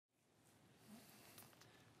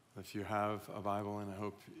If you have a Bible, and I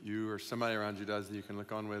hope you or somebody around you does that you can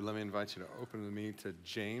look on with, let me invite you to open with me to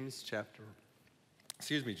James chapter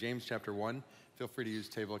 1. Feel free to use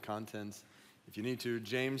table of contents if you need to.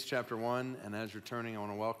 James chapter 1, and as you're turning, I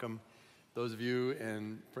want to welcome those of you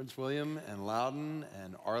in Prince William and Loudoun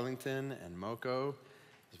and Arlington and Moco,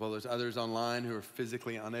 as well as others online who are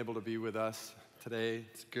physically unable to be with us today.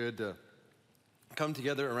 It's good to come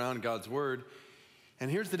together around God's Word. And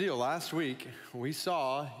here's the deal. Last week, we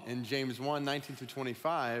saw in James 1, 19 through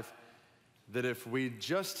 25, that if we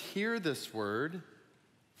just hear this word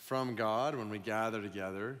from God when we gather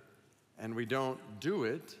together and we don't do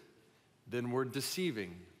it, then we're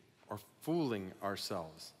deceiving or fooling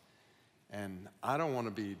ourselves. And I don't want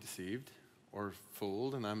to be deceived or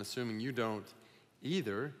fooled, and I'm assuming you don't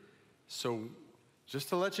either. So just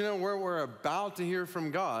to let you know where we're about to hear from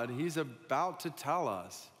God, he's about to tell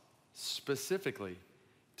us specifically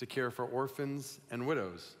to care for orphans and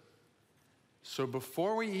widows. So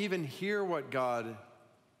before we even hear what God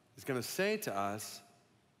is going to say to us,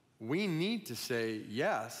 we need to say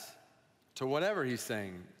yes to whatever he's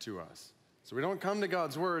saying to us. So we don't come to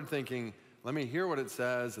God's word thinking, let me hear what it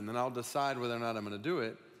says and then I'll decide whether or not I'm going to do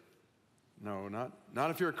it. No, not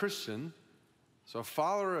if you're a Christian. So a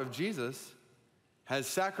follower of Jesus has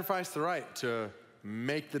sacrificed the right to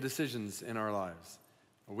make the decisions in our lives.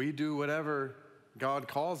 We do whatever God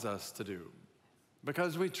calls us to do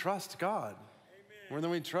because we trust God. Amen. More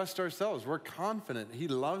than we trust ourselves. We're confident he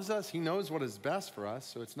loves us. He knows what is best for us.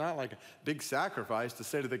 So it's not like a big sacrifice to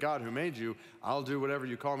say to the God who made you, I'll do whatever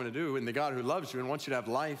you call me to do, and the God who loves you and wants you to have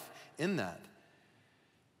life in that.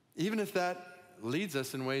 Even if that leads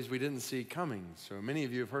us in ways we didn't see coming. So many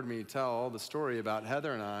of you have heard me tell the story about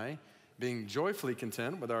Heather and I being joyfully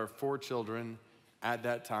content with our 4 children at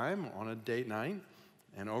that time on a date night.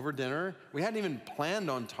 And over dinner, we hadn't even planned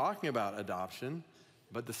on talking about adoption,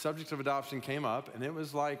 but the subject of adoption came up, and it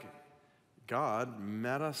was like God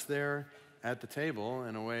met us there at the table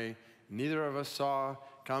in a way neither of us saw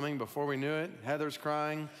coming. Before we knew it, Heather's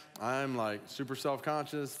crying. I'm like super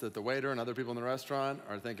self-conscious that the waiter and other people in the restaurant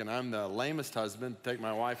are thinking I'm the lamest husband to take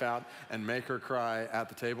my wife out and make her cry at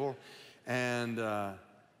the table. And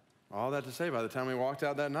all that to say, by the time we walked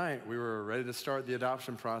out that night, we were ready to start the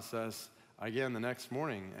adoption process again the next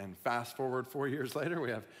morning. And fast forward 4 years later, we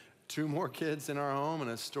have 2 more kids in our home and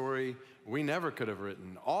a story we never could have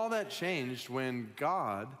written. All that changed when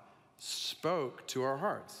God spoke to our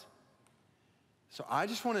hearts. So I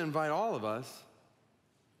just want to invite all of us,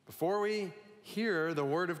 before we hear the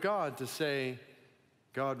word of God, to say,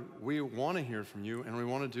 God, we want to hear from you and we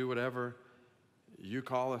want to do whatever you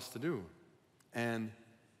call us to do. And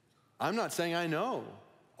I'm not saying I know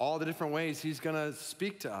all the different ways he's going to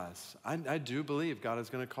speak to us. I do believe God is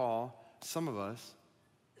going to call some of us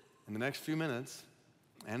in the next few minutes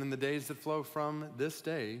and in the days that flow from this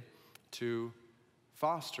day to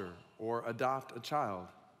foster or adopt a child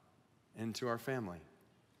into our family.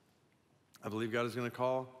 I believe God is going to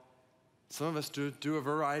call some of us to do a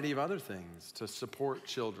variety of other things to support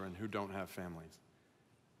children who don't have families.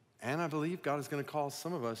 And I believe God is going to call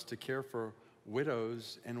some of us to care for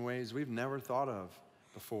widows in ways we've never thought of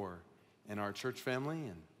before in our church family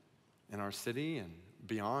and in our city and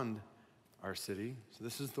beyond our city. So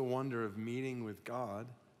this is the wonder of meeting with God,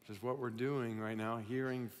 which is what we're doing right now,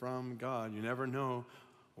 hearing from God. You never know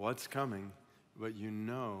what's coming, but you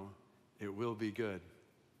know it will be good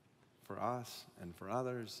for us and for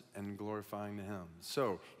others and glorifying to him.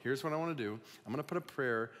 So here's what I want to do. I'm going to put a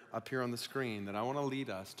prayer up here on the screen that I want to lead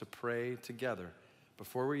us to pray together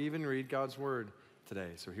before we even read God's word today.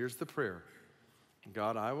 So here's the prayer.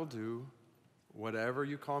 God, I will do whatever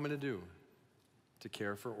you call me to do to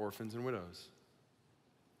care for orphans and widows.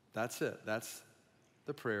 That's it. That's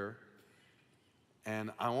the prayer.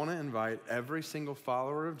 And I want to invite every single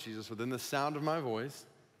follower of Jesus within the sound of my voice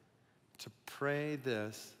to pray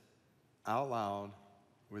this out loud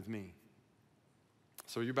with me.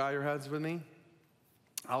 So you bow your heads with me?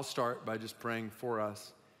 I'll start by just praying for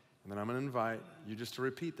us, and then I'm going to invite you just to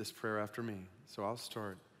repeat this prayer after me. So I'll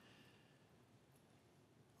start.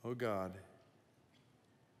 Oh God,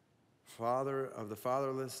 Father of the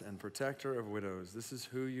fatherless and protector of widows, this is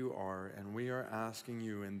who you are, and we are asking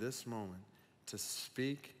you in this moment to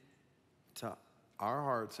speak to our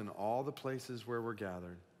hearts in all the places where we're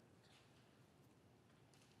gathered.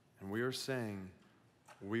 And we are saying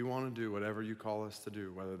we want to do whatever you call us to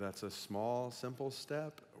do, whether that's a small, simple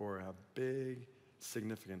step or a big,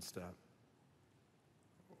 significant step.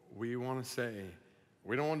 We want to say,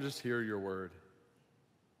 we don't want to just hear your word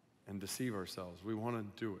and deceive ourselves. We want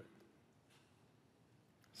to do it.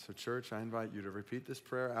 So church, I invite you to repeat this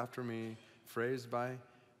prayer after me, phrased by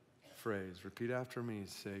phrase. Repeat after me.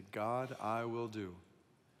 Say, God, I will do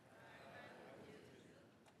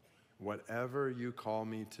whatever you call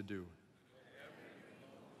me to do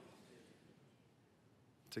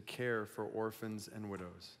to care for orphans and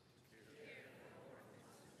widows.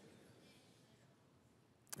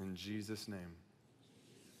 In Jesus' name,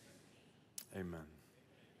 amen.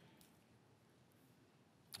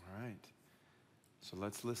 All right. So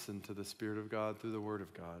let's listen to the Spirit of God through the Word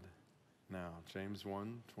of God. Now, James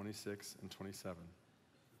 1, 26 and 27.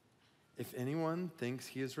 If anyone thinks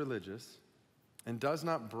he is religious and does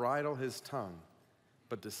not bridle his tongue,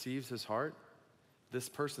 but deceives his heart, this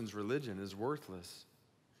person's religion is worthless.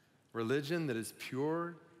 Religion that is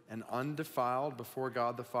pure and undefiled before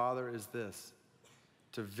God the Father is this: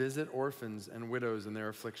 to visit orphans and widows in their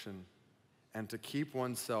affliction, and to keep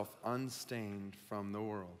oneself unstained from the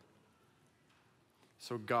world.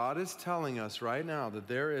 So God is telling us right now that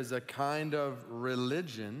there is a kind of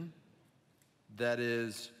religion that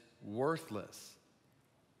is worthless.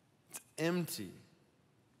 It's empty,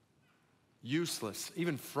 useless,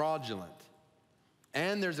 even fraudulent.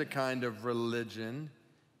 And there's a kind of religion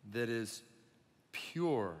that is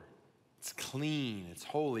pure. It's clean, it's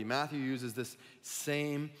holy. Matthew uses this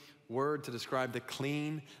same word to describe the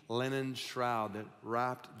clean linen shroud that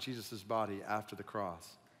wrapped Jesus' body after the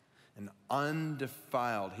cross. And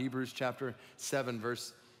undefiled. Hebrews chapter 7,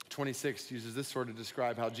 verse 26 uses this word to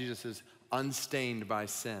describe how Jesus is unstained by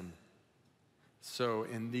sin. So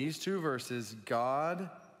in these two verses, God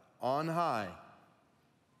on high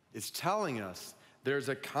is telling us there's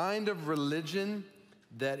a kind of religion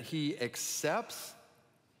that he accepts,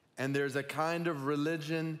 and there's a kind of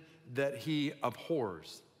religion that he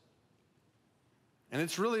abhors. And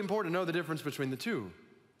it's really important to know the difference between the two.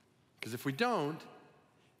 Because if we don't,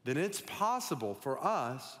 then it's possible for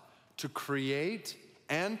us to create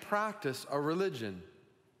and practice a religion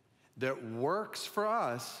that works for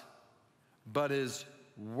us, but is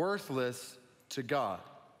worthless to God.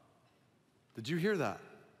 Did you hear that?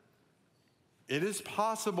 It is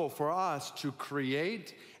possible for us to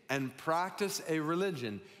create and practice a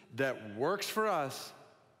religion that works for us,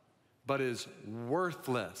 but is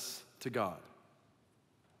worthless to God.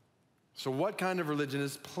 So what kind of religion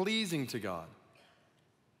is pleasing to God?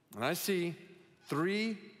 And I see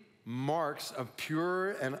three marks of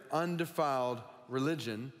pure and undefiled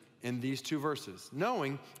religion in these two verses.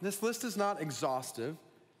 Knowing this list is not exhaustive,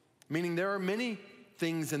 meaning there are many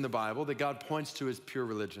things in the Bible that God points to as pure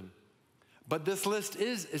religion. But this list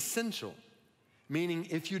is essential, meaning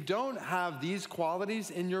if you don't have these qualities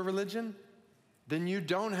in your religion, then you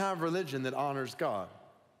don't have religion that honors God.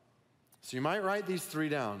 So you might write these three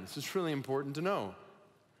down. This is really important to know.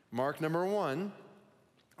 Mark number 1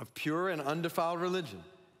 of pure and undefiled religion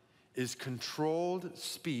is controlled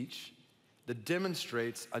speech that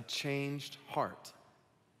demonstrates a changed heart.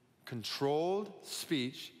 Controlled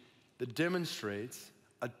speech that demonstrates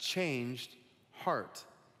a changed heart.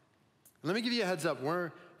 Let me give you a heads up.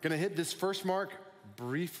 We're going to hit this first mark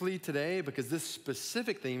briefly today because this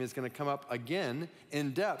specific theme is going to come up again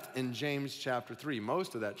in depth in James chapter 3,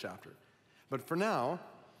 most of that chapter. But for now,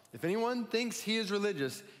 if anyone thinks he is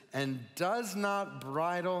religious and does not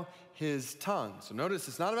bridle his tongue. So notice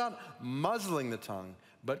it's not about muzzling the tongue,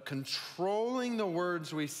 but controlling the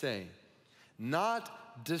words we say,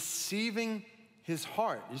 not deceiving his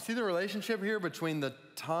heart. You see the relationship here between the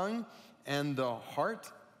tongue and the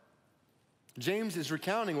heart? James is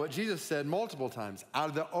recounting what Jesus said multiple times. Out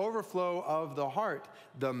of the overflow of the heart,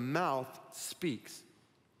 the mouth speaks.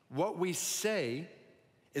 What we say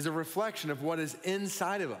is a reflection of what is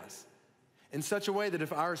inside of us, in such a way that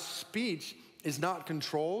if our speech is not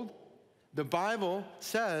controlled, the Bible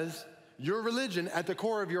says your religion at the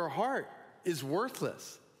core of your heart is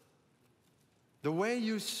worthless. The way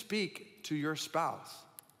you speak to your spouse,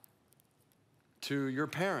 to your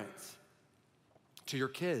parents, to your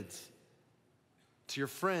kids, to your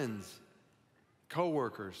friends,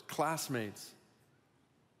 coworkers, classmates,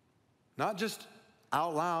 not just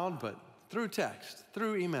out loud, but through text,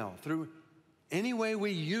 through email, through any way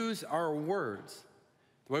we use our words,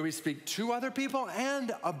 the way we speak to other people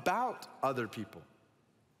and about other people,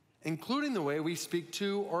 including the way we speak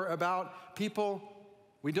to or about people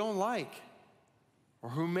we don't like or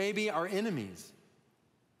who may be our enemies.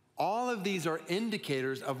 All of these are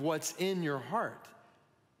indicators of what's in your heart.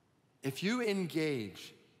 If you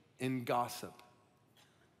engage in gossip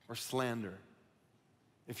or slander,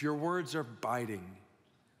 if your words are biting,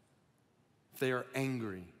 if they are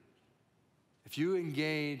angry, if you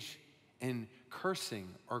engage in cursing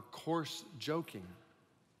or coarse joking,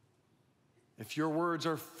 if your words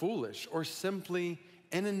are foolish or simply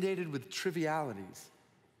inundated with trivialities,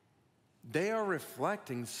 they are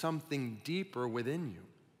reflecting something deeper within you.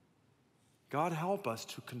 God help us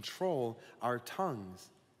to control our tongues,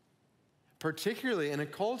 particularly in a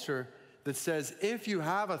culture that says if you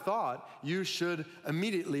have a thought, you should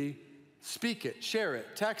immediately speak it, share it,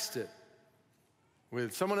 text it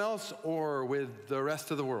with someone else or with the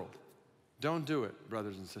rest of the world. Don't do it,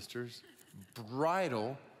 brothers and sisters.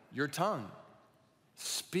 Bridle your tongue.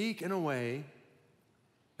 Speak in a way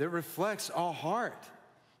that reflects a heart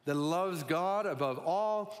that loves God above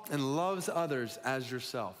all and loves others as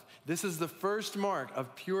yourself. This is the first mark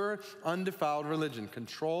of pure, undefiled religion,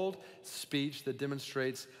 controlled speech that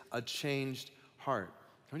demonstrates a changed heart.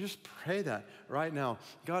 Can we just pray that right now?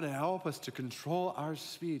 God, help us to control our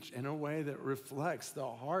speech in a way that reflects the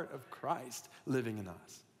heart of Christ living in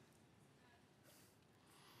us.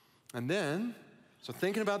 And then, so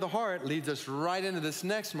thinking about the heart leads us right into this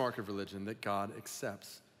next mark of religion that God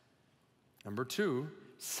accepts. Number 2,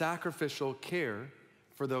 sacrificial care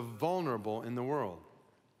for the vulnerable in the world.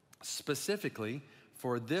 Specifically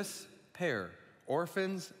for this pair,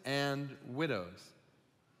 orphans and widows.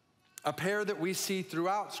 A pair that we see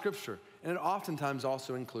throughout Scripture, and it oftentimes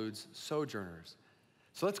also includes sojourners.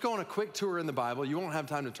 So let's go on a quick tour in the Bible. You won't have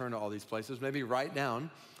time to turn to all these places. Maybe write down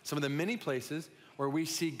some of the many places where we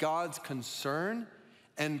see God's concern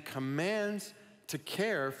and commands to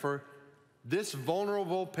care for this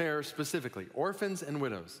vulnerable pair specifically, orphans and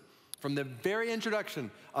widows. From the very introduction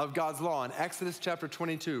of God's law in Exodus chapter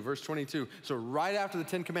 22, verse 22. So right after the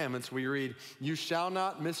 10 Commandments, we read, "You shall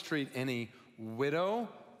not mistreat any widow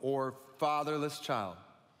or fatherless child."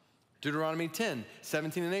 Deuteronomy 10,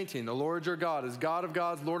 17 and 18. "The Lord your God is God of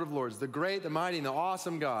gods, Lord of lords, the great, the mighty, and the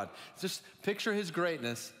awesome God." Just picture his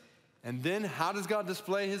greatness. And then how does God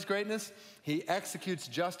display his greatness? He executes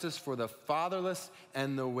justice for the fatherless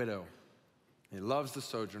and the widow. He loves the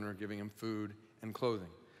sojourner, giving him food and clothing.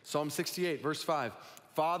 Psalm 68, verse 5,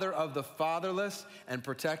 "Father of the fatherless and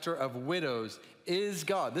protector of widows is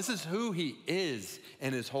God." This is who he is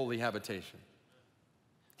in his holy habitation.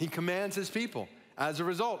 He commands his people. As a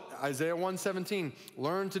result, Isaiah 1:17,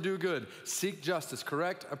 "Learn to do good, seek justice,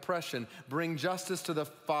 correct oppression, bring justice to the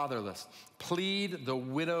fatherless, plead the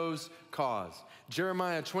widow's cause."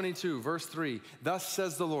 Jeremiah 22, verse 3, "Thus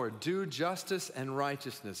says the Lord, do justice and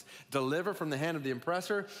righteousness, deliver from the hand of the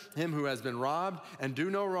oppressor him who has been robbed, and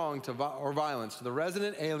do no wrong or violence to the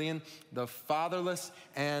resident alien, the fatherless,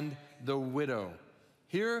 and the widow."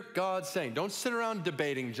 Here God's saying, don't sit around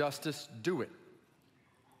debating justice, do it.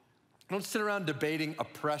 Don't sit around debating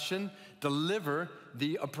oppression, deliver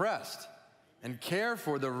the oppressed, and care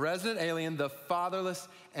for the resident alien, the fatherless,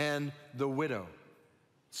 and the widow.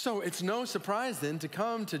 So it's no surprise then to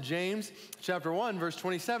come to James chapter 1, verse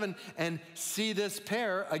 27, and see this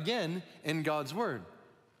pair again in God's word.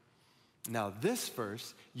 Now this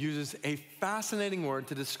verse uses a fascinating word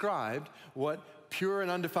to describe what pure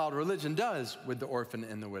and undefiled religion does with the orphan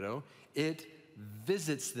and the widow. It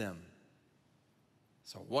visits them.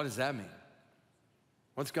 So what does that mean?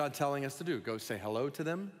 What's God telling us to do? Go say hello to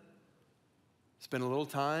them? Spend a little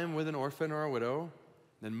time with an orphan or a widow,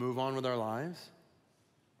 then move on with our lives?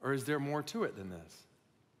 Or is there more to it than this?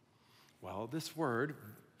 Well, this word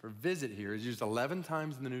for visit here is used 11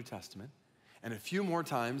 times in the New Testament and a few more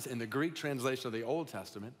times in the Greek translation of the Old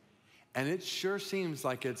Testament, and it sure seems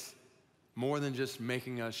like it's more than just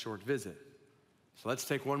making a short visit. So let's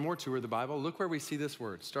take one more tour of the Bible. Look where we see this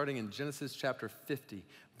word, starting in Genesis chapter 50,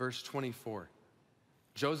 verse 24.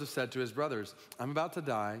 Joseph said to his brothers, "I'm about to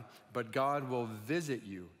die, but God will visit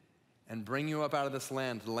you and bring you up out of this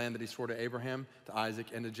land, to the land that he swore to Abraham, to Isaac,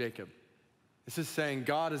 and to Jacob." This is saying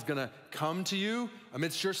God is gonna come to you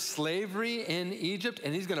amidst your slavery in Egypt,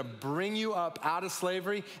 and he's gonna bring you up out of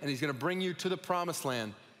slavery, and he's gonna bring you to the promised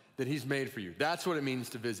land that he's made for you. That's what it means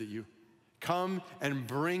to visit you. Come and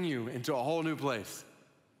bring you into a whole new place.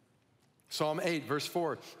 Psalm 8, verse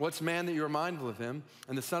 4, "What's man that you are mindful of him,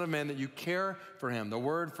 and the son of man that you care for him?" The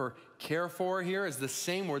word for care for here is the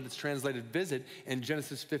same word that's translated visit in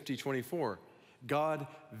Genesis 50:24. God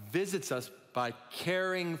visits us by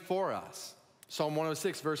caring for us. Psalm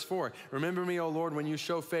 106, verse 4, "Remember me, O Lord, when you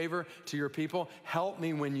show favor to your people. Help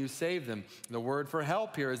me when you save them." The word for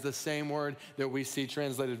help here is the same word that we see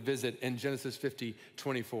translated visit in Genesis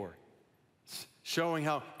 50:24. Showing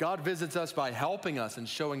how God visits us by helping us and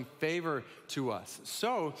showing favor to us.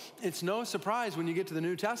 So it's no surprise when you get to the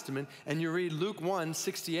New Testament and you read Luke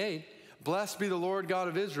 1:68, "Blessed be the Lord God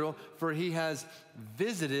of Israel, for he has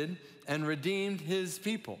visited and redeemed his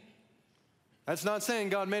people." That's not saying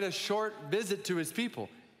God made a short visit to his people.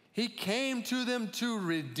 He came to them to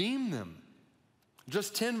redeem them.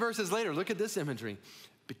 Just 10 verses later, look at this imagery.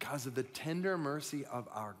 because of the tender mercy of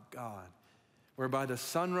our God, whereby the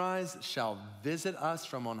sunrise shall visit us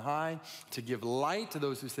from on high, to give light to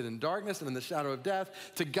those who sit in darkness and in the shadow of death,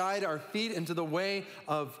 to guide our feet into the way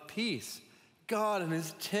of peace. God in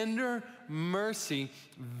his tender mercy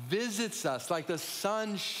visits us like the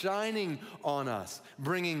sun shining on us,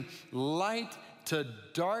 bringing light to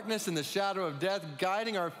darkness and the shadow of death,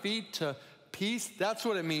 guiding our feet to peace. That's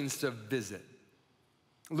what it means to visit.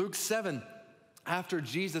 Luke 7, after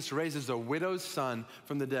Jesus raises a widow's son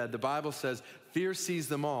from the dead, the Bible says, fear seized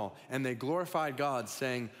them all, and they glorified God,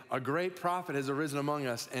 saying, a great prophet has arisen among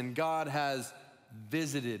us, and God has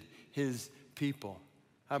visited his people.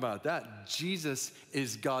 How about that? Jesus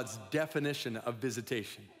is God's definition of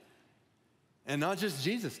visitation. And not just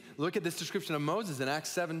Jesus. Look at this description of Moses in Acts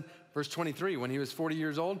 7, verse 23. When he was 40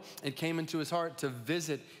 years old, it came into his heart to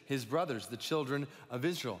visit his brothers, the children of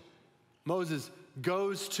Israel. Moses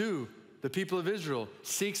goes to the people of Israel,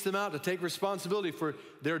 seeks them out to take responsibility for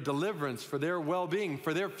their deliverance, for their well-being,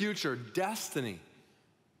 for their future destiny.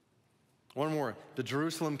 One more, the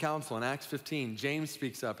Jerusalem Council in Acts 15, James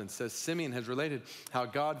speaks up and says, Simeon has related how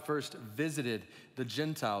God first visited the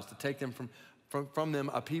Gentiles to take them from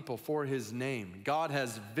them a people for his name. God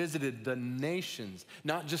has visited the nations,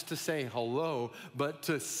 not just to say hello, but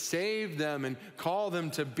to save them and call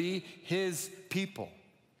them to be his people.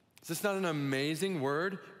 Is this not an amazing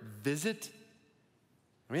word, visit?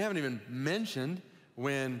 We haven't even mentioned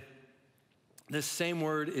when this same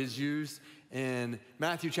word is used in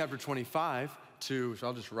Matthew chapter 25 so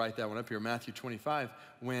I'll just write that one up here, Matthew 25,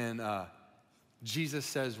 when Jesus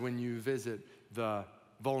says, when you visit the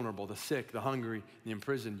vulnerable, the sick, the hungry, the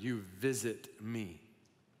imprisoned, you visit me.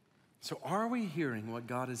 So are we hearing what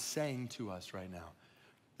God is saying to us right now?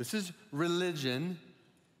 This is religion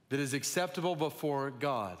that is acceptable before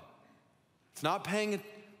God. It's not paying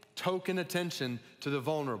token attention to the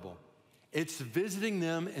vulnerable. It's visiting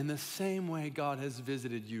them in the same way God has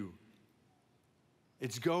visited you.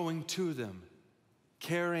 It's going to them,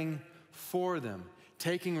 caring for them,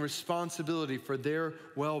 taking responsibility for their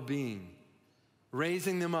well-being,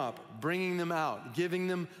 raising them up, bringing them out, giving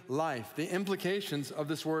them life. The implications of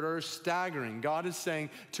this word are staggering. God is saying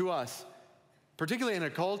to us, particularly in a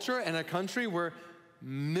culture and a country where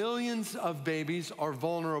millions of babies are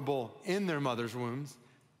vulnerable in their mother's wombs,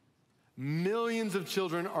 millions of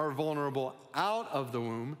children are vulnerable out of the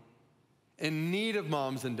womb, in need of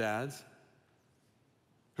moms and dads,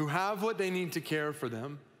 who have what they need to care for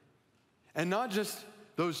them. And not just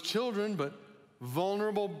those children, but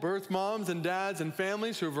vulnerable birth moms and dads and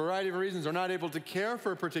families who, for a variety of reasons, are not able to care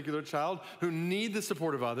for a particular child, who need the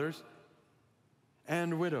support of others,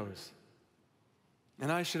 and widows.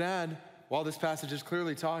 And I should add, while this passage is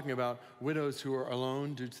clearly talking about widows who are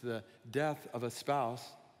alone due to the death of a spouse,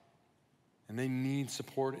 and they need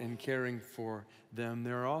support in caring for them,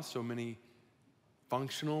 there are also many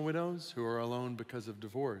functional widows who are alone because of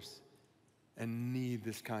divorce and need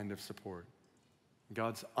this kind of support.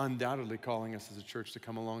 God's undoubtedly calling us as a church to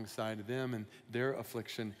come alongside them and their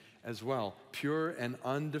affliction as well. Pure and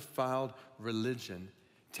undefiled religion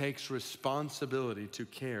takes responsibility to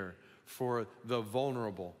care for the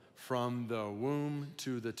vulnerable from the womb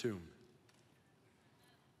to the tomb. Amen.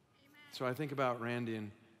 So I think about Randy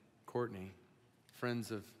and Courtney,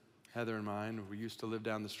 friends of Heather and mine, who we used to live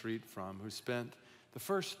down the street from, who spent the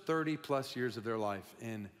first 30 plus years of their life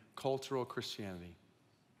in cultural Christianity,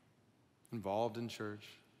 involved in church,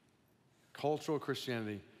 cultural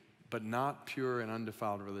Christianity, but not pure and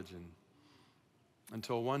undefiled religion,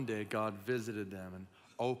 until one day God visited them and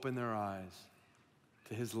opened their eyes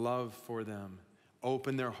to his love for them,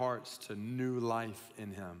 opened their hearts to new life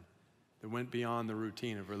in him that went beyond the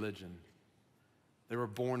routine of religion. They were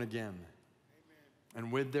born again. Amen.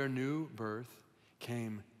 And with their new birth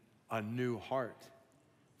came a new heart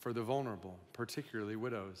for the vulnerable, particularly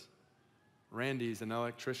widows. Randy's an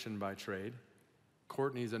electrician by trade.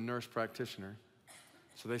 Courtney's a nurse practitioner.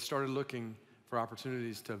 So they started looking for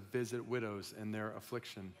opportunities to visit widows in their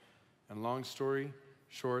affliction. And long story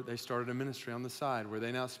short, they started a ministry on the side where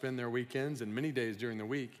they now spend their weekends and many days during the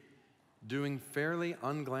week doing fairly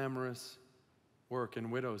unglamorous work in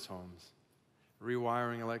widows' homes,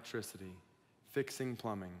 rewiring electricity, fixing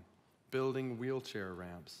plumbing, building wheelchair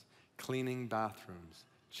ramps, cleaning bathrooms,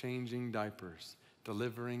 changing diapers,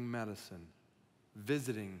 delivering medicine,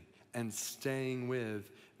 visiting and staying with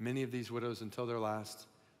many of these widows until their last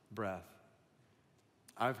breath.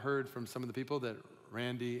 I've heard from some of the people that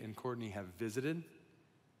Randy and Courtney have visited.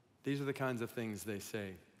 These are the kinds of things they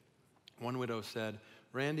say. One widow said,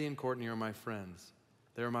 Randy and Courtney are my friends.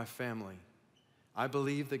 They're my family. I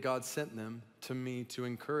believe that God sent them to me to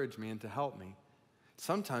encourage me and to help me,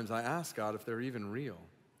 Sometimes I ask God if they're even real.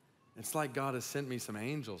 It's like God has sent me some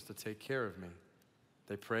angels to take care of me.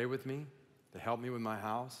 They pray with me. They help me with my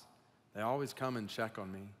house. They always come and check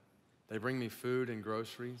on me. They bring me food and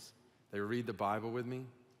groceries. They read the Bible with me.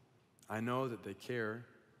 I know that they care.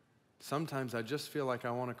 Sometimes I just feel like I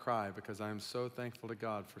want to cry because I am so thankful to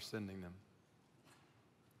God for sending them.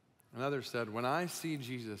 Another said, when I see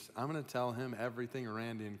Jesus, I'm going to tell him everything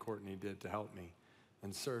Randy and Courtney did to help me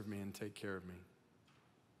and serve me and take care of me.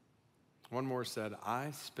 One more said,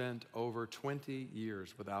 I spent over 20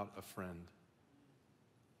 years without a friend.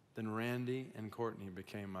 Then Randy and Courtney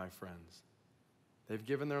became my friends. They've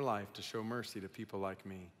given their life to show mercy to people like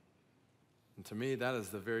me. And to me, that is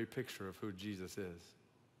the very picture of who Jesus is.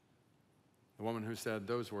 The woman who said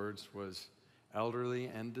those words was elderly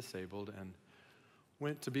and disabled and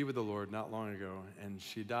went to be with the Lord not long ago, and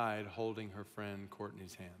she died holding her friend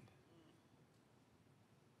Courtney's hand.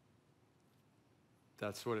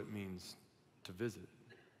 That's what it means to visit.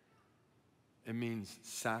 It means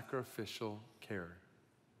sacrificial care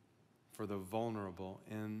for the vulnerable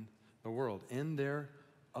in the world, in their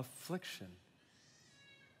affliction.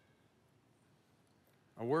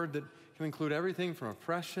 A word that can include everything from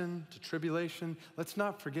oppression to tribulation. Let's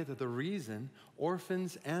not forget that the reason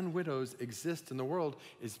orphans and widows exist in the world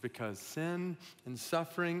is because sin and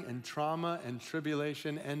suffering and trauma and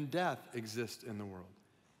tribulation and death exist in the world.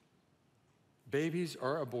 Babies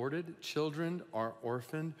are aborted, children are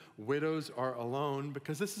orphaned, widows are alone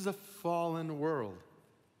because this is a fallen world.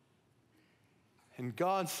 And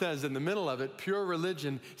God says in the middle of it, pure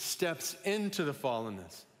religion steps into the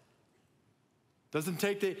fallenness. Doesn't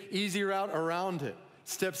take the easy route around it.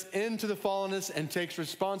 Steps into the fallenness and takes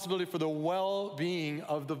responsibility for the well-being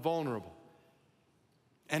of the vulnerable.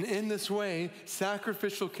 And in this way,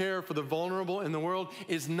 sacrificial care for the vulnerable in the world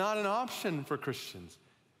is not an option for Christians.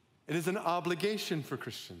 It is an obligation for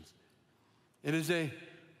Christians. It is a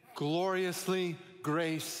gloriously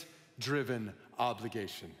grace-driven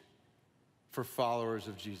obligation for followers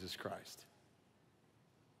of Jesus Christ.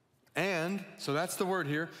 And, so that's the word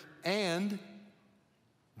here, and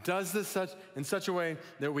does this in such a way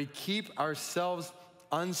that we keep ourselves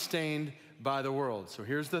unstained by the world. So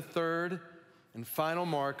here's the third and final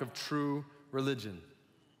mark of true religion.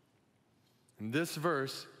 In this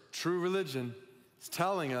verse, true religion is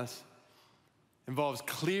telling us involves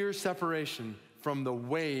clear separation from the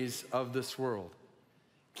ways of this world,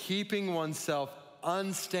 keeping oneself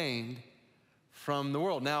unstained from the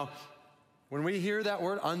world. Now, when we hear that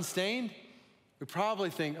word unstained, we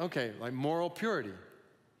probably think, okay, like moral purity.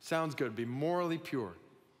 Sounds good, be morally pure.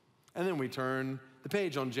 And then we turn the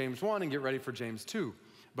page on James 1 and get ready for James 2.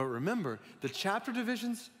 But remember, the chapter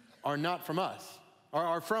divisions are not from us,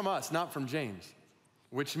 are from us, not from James.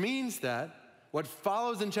 Which means that what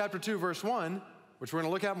follows in chapter 2, verse 1, which we're going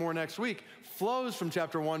to look at more next week, flows from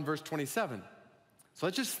chapter 1, verse 27. So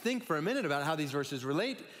let's just think for a minute about how these verses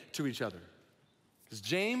relate to each other. Because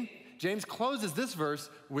James closes this verse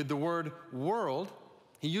with the word world.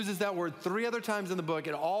 He uses that word 3 other times in the book.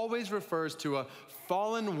 It always refers to a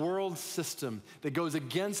fallen world system that goes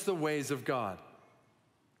against the ways of God.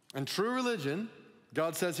 And true religion,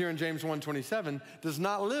 God says here in James 1:27, does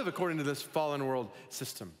not live according to this fallen world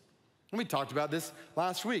system. And we talked about this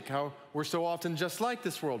last week, how we're so often just like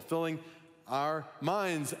this world, filling our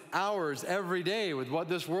minds, hours, every day with what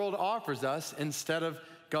this world offers us instead of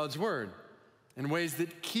God's word, in ways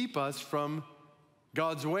that keep us from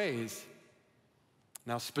God's ways.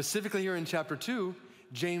 Now, specifically here in chapter 2,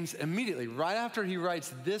 James immediately, right after he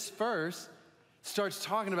writes this verse, starts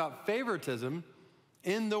talking about favoritism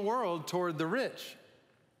in the world toward the rich.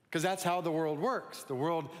 Because that's how the world works. The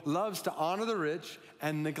world loves to honor the rich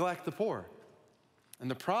and neglect the poor.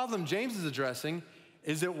 And the problem James is addressing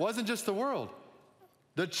is it wasn't just the world.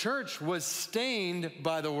 The church was stained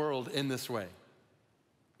by the world in this way.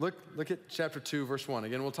 Look at chapter 2, verse 1.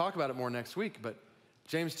 Again, we'll talk about it more next week, but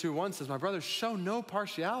James 2:1 says, my brothers, show no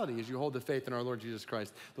partiality as you hold the faith in our Lord Jesus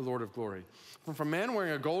Christ, the Lord of glory. For if a man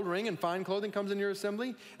wearing a gold ring and fine clothing comes in your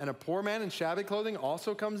assembly, and a poor man in shabby clothing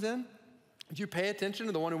also comes in, do you pay attention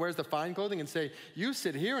to the one who wears the fine clothing and say, you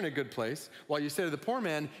sit here in a good place, while you say to the poor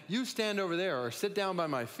man, you stand over there, or sit down by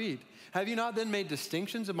my feet? Have you not then made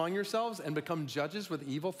distinctions among yourselves and become judges with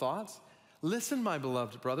evil thoughts? Listen, my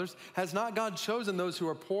beloved brothers, has not God chosen those who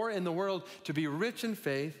are poor in the world to be rich in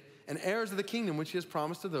faith and heirs of the kingdom which he has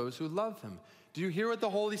promised to those who love him? Do you hear what the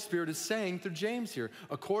Holy Spirit is saying through James here?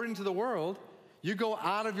 According to the world, you go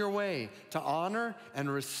out of your way to honor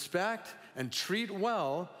and respect and treat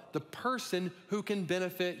well the person who can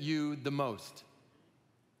benefit you the most.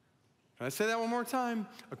 Can I say that one more time?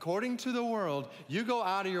 According to the world, you go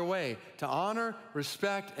out of your way to honor,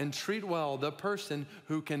 respect, and treat well the person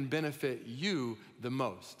who can benefit you the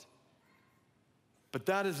most. But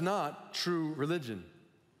that is not true religion,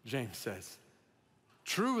 James says.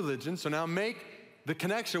 True religion, so now make the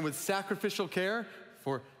connection with sacrificial care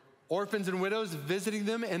for orphans and widows, visiting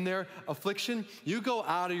them in their affliction. You go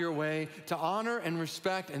out of your way to honor and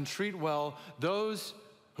respect and treat well those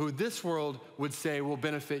who this world would say will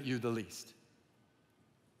benefit you the least.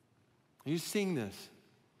 Are you seeing this?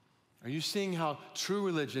 Are you seeing how true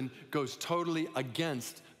religion goes totally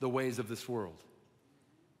against the ways of this world?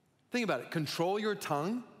 Think about it. Control your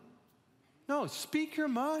tongue? No, speak your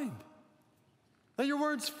mind. Let your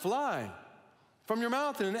words fly from your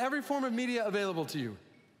mouth and in every form of media available to you.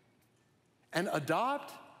 And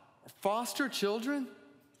adopt or foster children?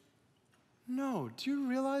 No. Do you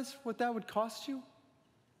realize what that would cost you?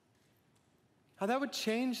 How that would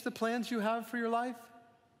change the plans you have for your life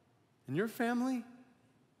and your family?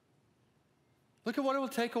 Look at what it will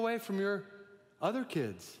take away from your other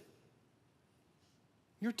kids.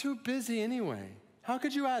 You're too busy anyway. How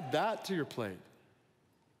could you add that to your plate?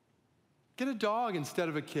 Get a dog instead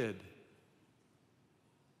of a kid.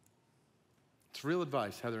 It's real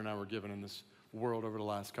advice Heather and I were given in this world over the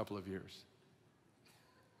last couple of years.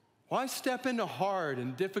 Why step into hard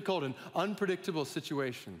and difficult and unpredictable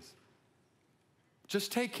situations?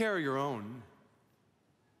 Just take care of your own.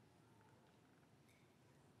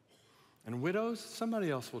 And widows, somebody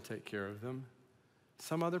else will take care of them.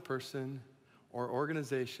 Some other person or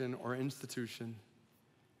organization or institution.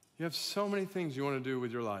 You have so many things you want to do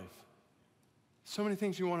with your life. So many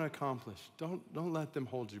things you want to accomplish. Don't let them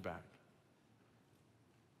hold you back.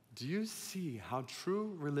 Do you see how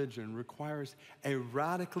true religion requires a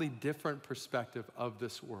radically different perspective of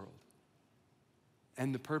this world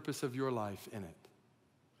and the purpose of your life in it?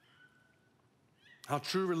 How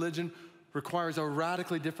true religion requires a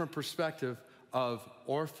radically different perspective of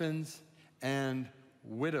orphans and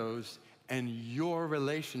widows and your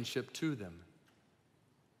relationship to them.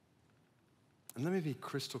 And let me be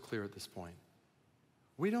crystal clear at this point.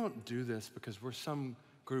 We don't do this because we're some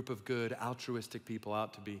group of good, altruistic people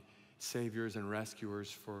out to be saviors and rescuers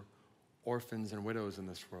for orphans and widows in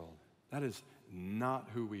this world. That is not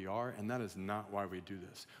who we are, and that is not why we do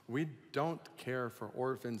this. We don't care for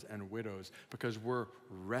orphans and widows because we're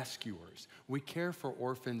rescuers. We care for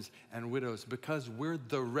orphans and widows because we're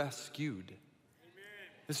the rescued. Amen.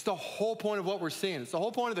 It's the whole point of what we're seeing. It's the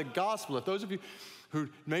whole point of the gospel. If those of you who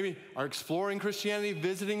maybe are exploring Christianity,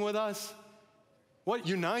 visiting with us, what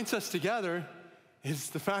unites us together is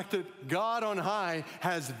the fact that God on high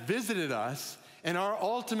has visited us in our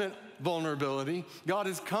ultimate vulnerability. God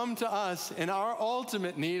has come to us in our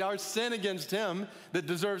ultimate need, our sin against him that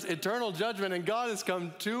deserves eternal judgment, and God has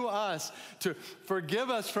come to us to forgive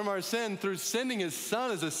us from our sin through sending his son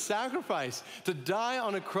as a sacrifice to die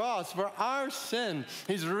on a cross for our sin.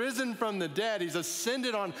 He's risen from the dead. He's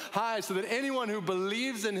ascended on high so that anyone who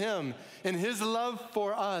believes in him, in his love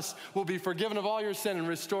for us, will be forgiven of all your sin and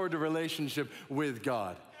restored to relationship with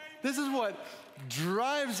God. This is what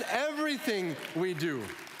drives everything we do.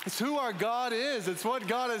 It's who our God is. It's what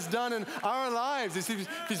God has done in our lives. If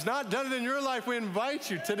he's not done it in your life, we invite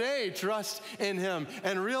you today, trust in him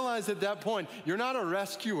and realize at that point, you're not a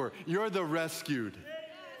rescuer, you're the rescued.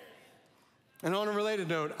 And on a related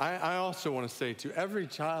note, I also want to say to every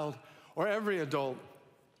child or every adult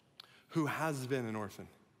who has been an orphan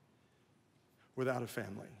without a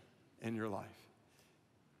family in your life.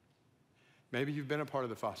 Maybe you've been a part of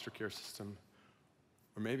the foster care system,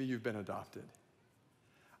 or maybe you've been adopted.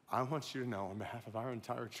 I want you to know on behalf of our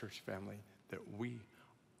entire church family that we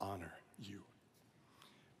honor you.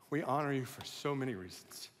 We honor you for so many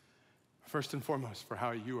reasons. First and foremost, for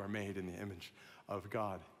how you are made in the image of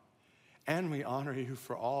God. And we honor you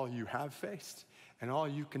for all you have faced and all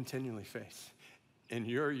you continually face in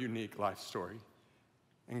your unique life story,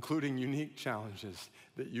 including unique challenges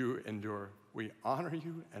that you endure. We honor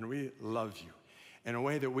you and we love you in a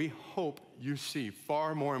way that we hope you see.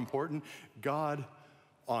 Far more important, God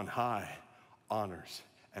on high honors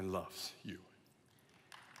and loves you.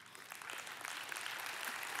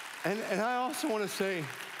 And I also want to say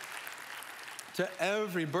to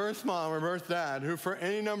every birth mom or birth dad who for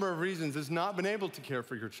any number of reasons has not been able to care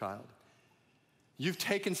for your child, you've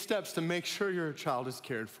taken steps to make sure your child is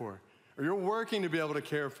cared for, or you're working to be able to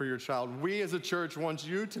care for your child. We as a church want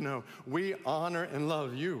you to know we honor and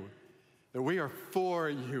love you, that we are for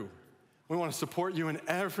you. We want to support you in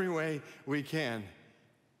every way we can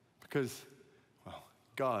because, well,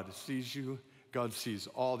 God sees you. God sees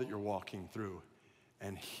all that you're walking through,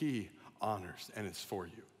 and he honors and is for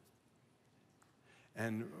you.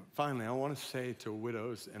 And finally, I want to say to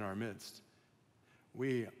widows in our midst,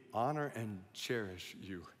 we honor and cherish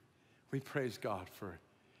you. We praise God for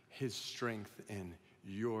his strength in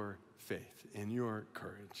your faith, in your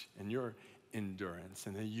courage, in your endurance,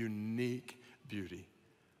 and the unique beauty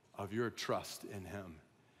of your trust in him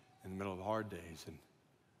in the middle of hard days and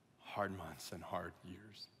hard months and hard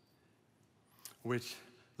years. Which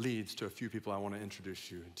leads to a few people I want to introduce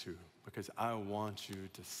you to, because I want you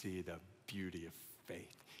to see the beauty of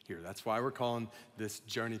faith here. That's why we're calling this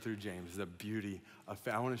journey through James the beauty of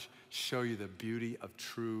faith. I want to show you the beauty of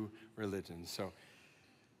true religion. So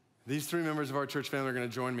these three members of our church family are going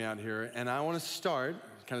to join me out here, and I want to start,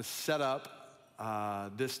 kind of set up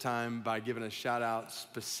this time by giving a shout out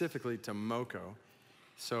specifically to Moko.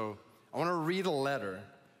 So I want to read a letter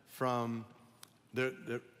from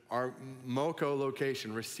our Moko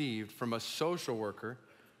location received from a social worker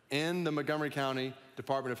in the Montgomery County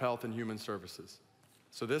Department of Health and Human Services.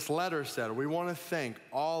 So this letter said, we want to thank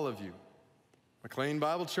all of you, McLean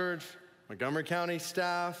Bible Church, Montgomery County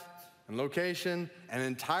staff and location, and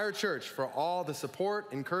entire church for all the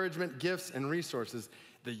support, encouragement, gifts, and resources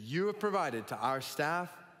that you have provided to our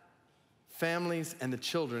staff, families, and the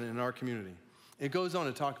children in our community. It goes on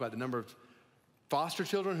to talk about the number of foster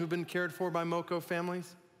children who've been cared for by Moko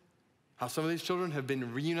families, how some of these children have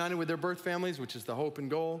been reunited with their birth families, which is the hope and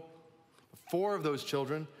goal. 4 of those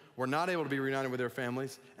children were not able to be reunited with their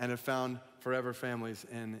families and have found forever families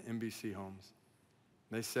in MBC homes.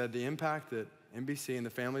 They said the impact that MBC and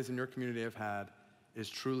the families in your community have had is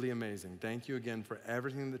truly amazing. Thank you again for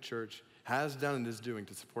everything the church has done and is doing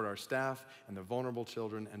to support our staff and the vulnerable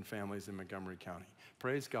children and families in Montgomery County.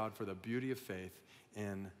 Praise God for the beauty of faith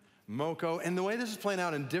in Moko and the way this is playing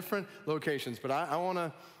out in different locations. But I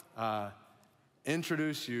want to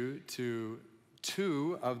introduce you to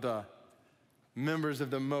 2 of the members of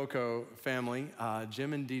the Moko family,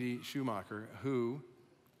 Jim and Dee Dee Schumacher, who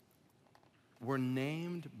were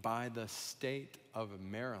named by the state of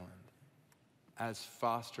Maryland as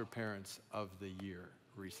foster parents of the year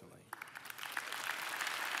recently.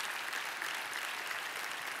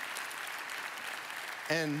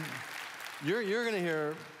 And you're going to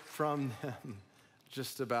hear from them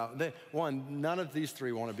just about, none of these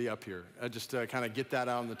 3 want to be up here, just to kind of get that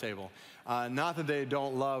out on the table. Not that they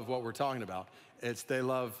don't love what we're talking about, it's they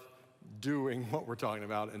love doing what we're talking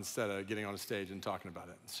about instead of getting on a stage and talking about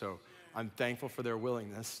it. So I'm thankful for their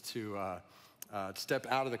willingness to step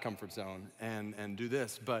out of the comfort zone and do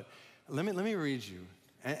this. But let me read you,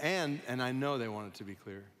 and I know they want it to be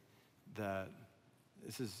clear that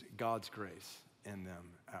this is God's grace in them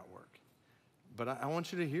at work. But I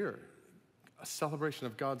want you to hear a celebration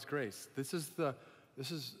of God's grace. This is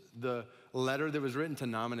the letter that was written to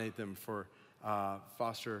nominate them for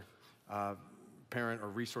foster parent or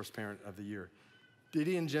resource parent of the year. Dee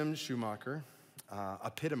Dee and Jim Schumacher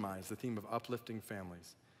epitomize the theme of uplifting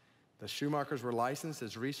families. The Schumachers were licensed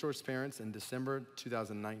as resource parents in December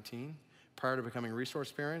 2019. Prior to becoming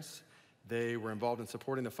resource parents, they were involved in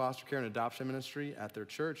supporting the foster care and adoption ministry at their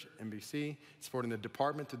church, NBC, supporting the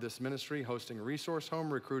department through this ministry, hosting resource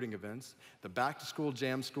home recruiting events, the back-to-school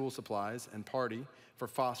jam school supplies and party for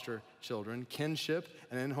foster children, kinship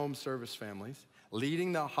and in-home service families,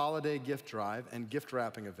 leading the holiday gift drive and gift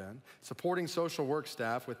wrapping event, supporting social work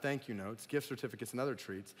staff with thank you notes, gift certificates, and other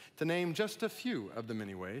treats, to name just a few of the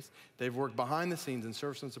many ways they've worked behind the scenes in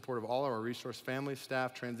service and support of all of our resource families,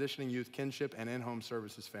 staff, transitioning youth, kinship, and in-home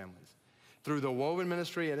services families. Through the Woven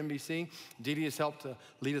Ministry at NBC, Dee Dee has helped to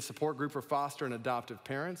lead a support group for foster and adoptive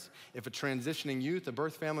parents. If a transitioning youth, a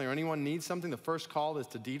birth family, or anyone needs something, the first call is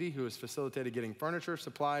to Dee Dee, who has facilitated getting furniture,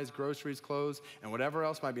 supplies, groceries, clothes, and whatever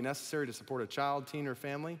else might be necessary to support a child, teen, or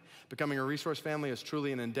family. Becoming a resource family is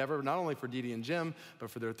truly an endeavor, not only for Dee Dee and Jim, but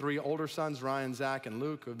for their 3 older sons, Ryan, Zach, and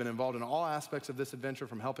Luke, who have been involved in all aspects of this adventure,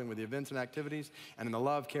 from helping with the events and activities, and in the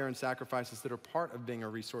love, care, and sacrifices that are part of being a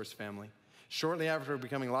resource family. Shortly after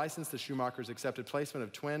becoming licensed, the Schumachers accepted placement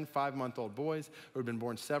of twin 5-month-old boys who had been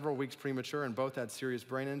born several weeks premature and both had serious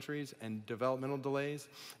brain injuries and developmental delays.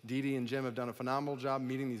 Dee Dee and Jim have done a phenomenal job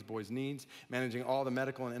meeting these boys' needs, managing all the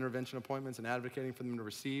medical and intervention appointments and advocating for them to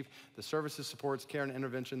receive the services, supports, care, and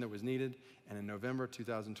intervention that was needed. And in November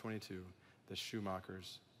 2022, the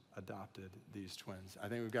Schumachers adopted these twins. I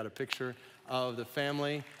think we've got a picture of the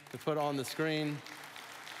family to put on the screen.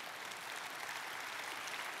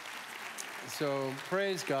 So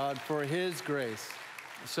praise God for his grace.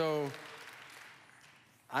 So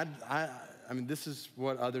I mean, this is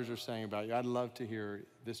what others are saying about you. I'd love to hear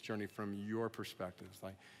this journey from your perspectives.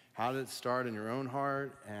 Like, how did it start in your own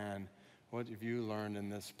heart, and what have you learned in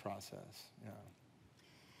this process? Yeah.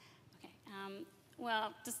 Okay.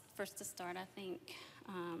 Well, just first to start, I think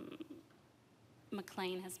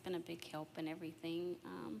McLean has been a big help in everything.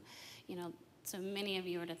 So many of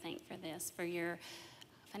you are to thank for this, for your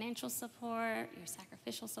financial support, your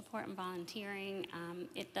sacrificial support, and volunteering.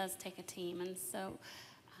 It does take a team, and so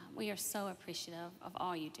we are so appreciative of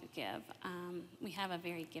all you do give. We have a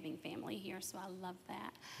very giving family here, so I love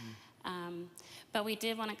that. But we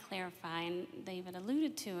did want to clarify, and David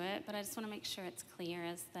alluded to it, but I just want to make sure it's clear,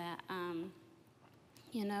 is that,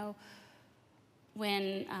 when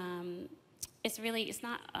it's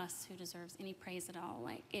not us who deserves any praise at all.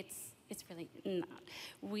 Like, it's really not.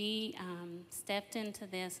 We stepped into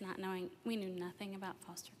this not knowing, we knew nothing about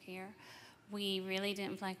foster care. We really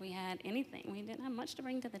didn't feel like we had anything. We didn't have much to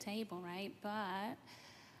bring to the table, right? But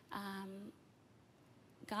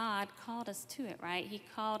God called us to it, right? He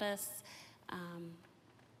called us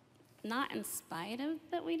not in spite of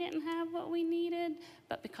that we didn't have what we needed,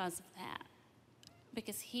 but because of that.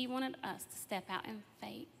 Because he wanted us to step out in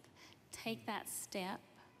faith, take that step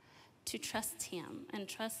to trust him and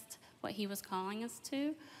trust what he was calling us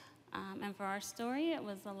to. And for our story, it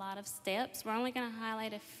was a lot of steps. We're only going to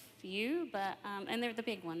highlight a few, but and they're the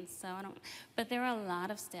big ones. But there are a lot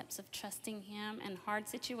of steps of trusting him in hard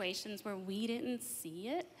situations where we didn't see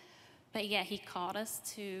it, but yet he called us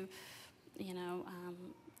to,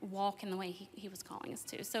 walk in the way he was calling us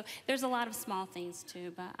to. So there's a lot of small things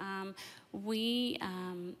too, but we,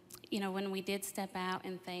 when we did step out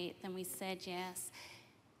in faith and we said yes,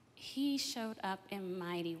 he showed up in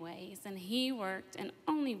mighty ways, and he worked in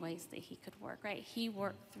only ways that he could work, right? He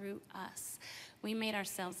worked through us. We made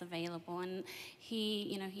ourselves available, and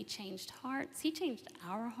he changed hearts. He changed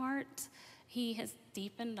our heart. He has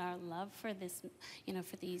deepened our love for this,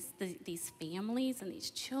 for these families and these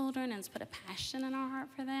children, and has put a passion in our heart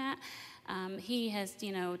for that. He has,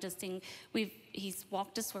 he's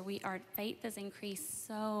walked us where our faith has increased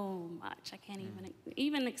so much. I can't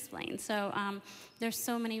even explain. So there's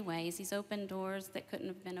so many ways. He's opened doors that couldn't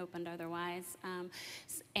have been opened otherwise.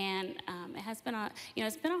 And it has been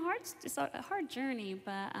it's a hard journey,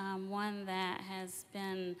 but one that has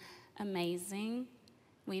been amazing.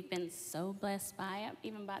 We've been so blessed by it,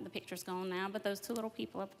 even by the picture's gone now, but those two little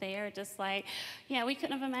people up there, just like, we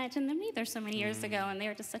couldn't have imagined them either so many years ago, and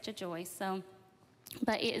they're just such a joy. So,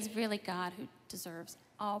 but it is really God who deserves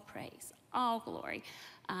all praise, all glory.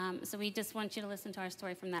 So we just want you to listen to our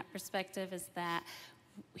story from that perspective, is that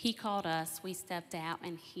he called us, we stepped out,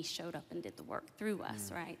 and he showed up and did the work through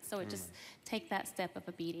us, right? So it just take that step of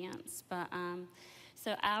obedience. But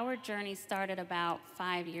so our journey started about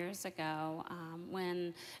 5 years ago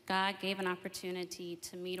when God gave an opportunity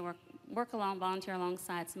to me to volunteer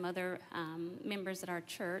alongside some other members at our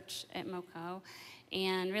church at MoCo,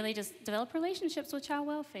 and really just develop relationships with child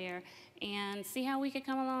welfare and see how we could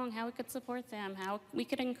come along, how we could support them, how we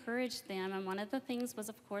could encourage them. And one of the things was,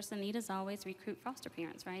 of course, the need is always recruit foster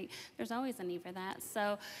parents, right? There's always a need for that.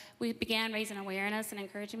 So we began raising awareness and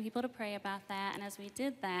encouraging people to pray about that. And as we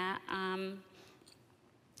did that,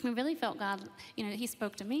 we really felt God, he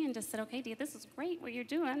spoke to me and just said, okay, Dee, this is great what you're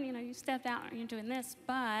doing. You stepped out and you're doing this,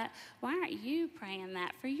 but why aren't you praying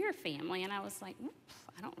that for your family? And I was like,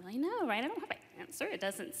 I don't really know, right? I don't have an answer. It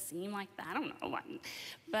doesn't seem like that. I don't know.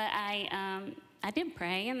 But I did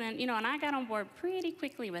pray, and then, and I got on board pretty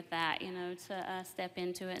quickly with that, to step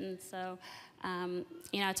into it. And so,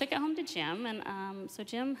 I took it home to Jim. And so,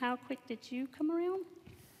 Jim, how quick did you come around?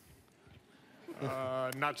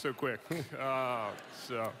 Not so quick.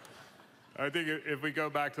 So I think if we go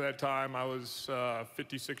back to that time, I was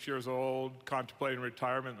 56 years old, contemplating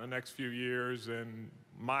retirement in the next few years, and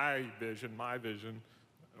my vision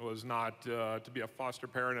was not to be a foster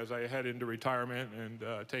parent as I head into retirement and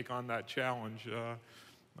take on that challenge.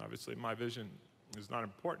 Obviously, my vision is not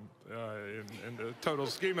important in the total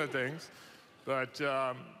scheme of things, but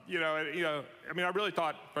I really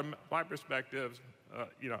thought, from my perspective,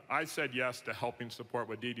 I said yes to helping support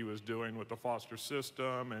what Dee Dee was doing with the foster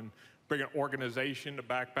system and bring an organization to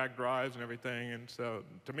backpack drives and everything. And so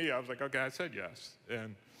to me, I was like, okay, I said yes.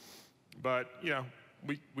 But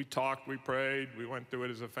we talked, we prayed, we went through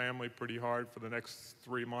it as a family pretty hard for the next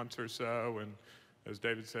 3 months or so. And as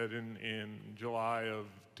David said, in July of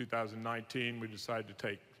 2019, we decided to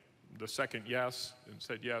take the second yes and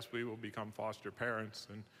said, yes, we will become foster parents.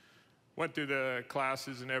 And went through the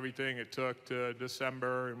classes and everything it took to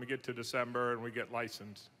December, and we get to December and we get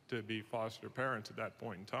licensed to be foster parents at that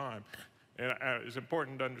point in time. And it's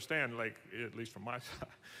important to understand, like, at least from my side,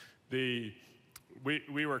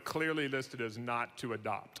 we were clearly listed as not to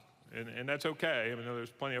adopt. And that's okay. I mean,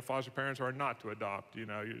 there's plenty of foster parents who are not to adopt. You're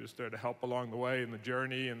just there to help along the way in the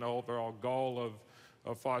journey, and the overall goal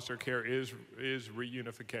of foster care is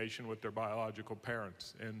reunification with their biological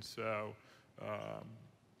parents. And so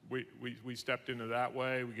we stepped into that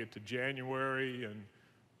way. We get to January, and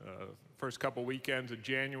first couple weekends of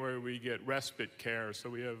January, we get respite care. So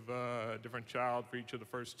we have a different child for each of the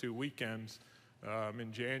first 2 weekends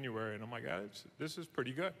in January. And I'm like, this is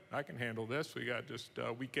pretty good. I can handle this. We got just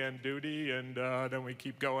weekend duty, and then we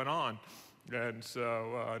keep going on. And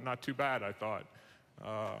so not too bad, I thought.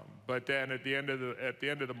 But then at the end of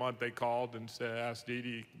the month, they called and asked Dee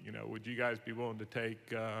Dee, would you guys be willing to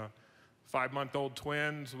take 5-month-old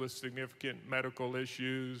twins with significant medical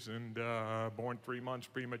issues and born 3 months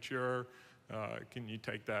premature? Can you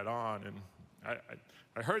take that on? And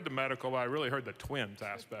I heard the medical, but I really heard the twins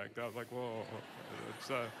aspect. I was like, whoa,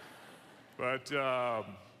 but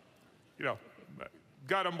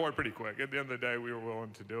got on board pretty quick. At the end of the day, we were willing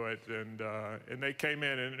to do it, and they came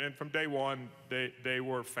in, and from day one, they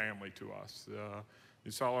were family to us.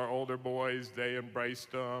 You saw our older boys; they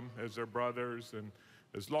embraced them as their brothers, and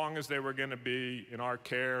as long as they were going to be in our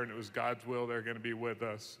care, and it was God's will, they're going to be with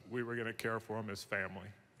us, we were going to care for them as family.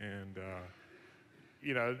 And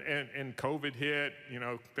and COVID hit,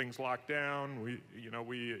 things locked down. We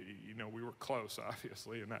were close,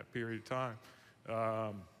 obviously, in that period of time.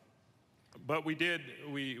 But we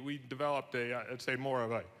developed I'd say more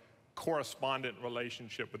of a correspondent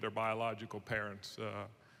relationship with their biological parents,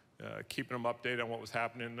 keeping them updated on what was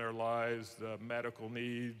happening in their lives, the medical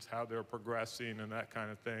needs, how they're progressing, and that kind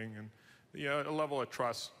of thing. And a level of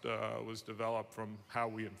trust was developed from how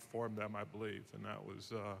we informed them, I believe, and that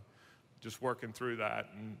was just working through that.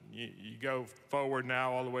 And you go forward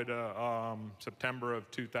now all the way to September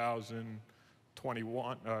of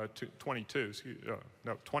 2021,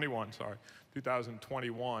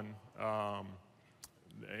 2021.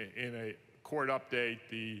 In a court update,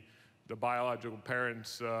 the biological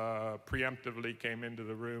parents preemptively came into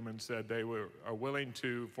the room and said they are willing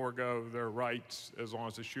to forego their rights as long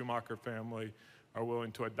as the Schumacher family are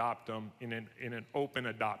willing to adopt them in an open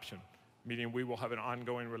adoption, meaning we will have an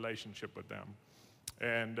ongoing relationship with them.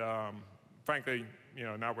 And frankly,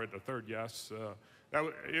 now we're at the third yes.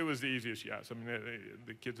 It was the easiest yes. I mean,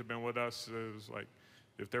 the kids have been with us. It was like,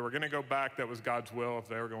 if they were going to go back, that was God's will if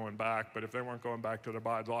they were going back. But if they weren't going back to their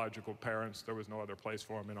biological parents, there was no other place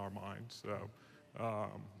for them in our minds. So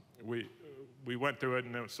we went through it,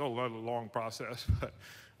 and it was still a long process. But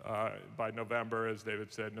by November, as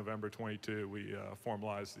David said, November 22, we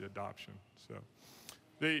formalized the adoption. So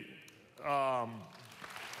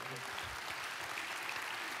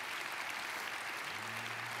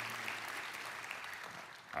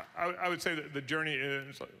I would say that the journey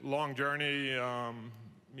is a long journey,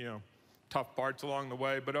 tough parts along the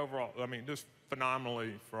way, but overall, I mean, just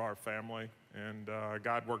phenomenally for our family. And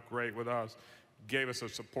God worked great with us, gave us a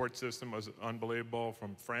support system that was unbelievable,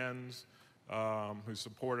 from friends who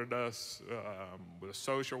supported us, with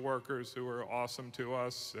social workers who were awesome to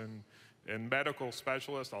us, and medical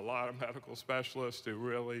specialists, a lot of medical specialists who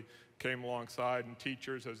really came alongside, and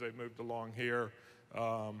teachers as they moved along here.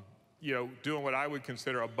 Doing what I would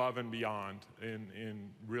consider above and beyond in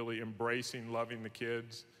really embracing, loving the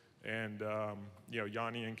kids. And,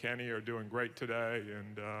 Yanni and Kenny are doing great today.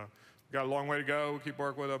 And got a long way to go. We keep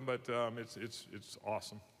working with them, but it's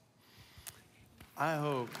awesome. I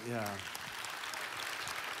hope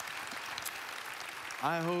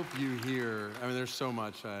you hear, there's so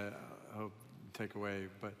much I hope you take away,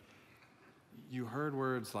 but you heard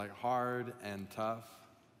words like hard and tough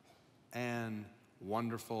and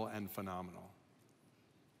wonderful and phenomenal.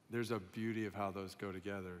 There's a beauty of how those go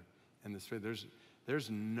together in this. There's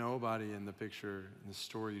nobody in the picture, in the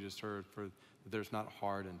story you just heard, there's not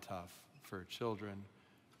hard and tough for children,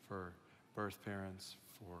 for birth parents,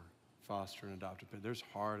 for foster and adoptive parents. There's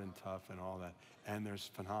hard and tough and all that. And there's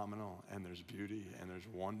phenomenal, and there's beauty, and there's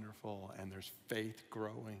wonderful, and there's faith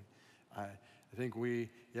growing. I think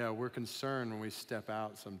we're concerned when we step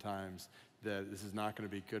out sometimes that this is not going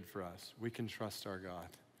to be good for us. We can trust our God.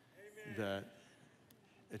 Amen. That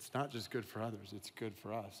it's not just good for others, it's good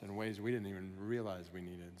for us in ways we didn't even realize we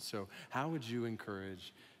needed. So how would you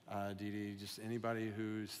encourage, Dee Dee, just anybody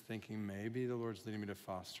who's thinking maybe the Lord's leading me to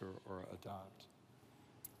foster or adopt?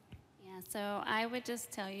 Yeah, so I would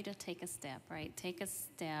just tell you to take a step, right? Take a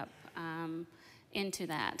step into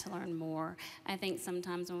that to learn more. I think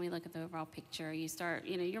sometimes when we look at the overall picture, you start,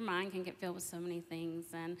 your mind can get filled with so many things.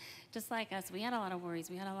 And just like us, we had a lot of worries,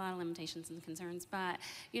 we had a lot of limitations and concerns, but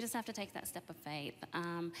you just have to take that step of faith.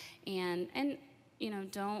 And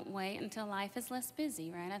don't wait until life is less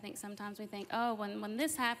busy, right? I think sometimes we think, oh, when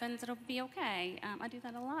this happens, it'll be okay. I do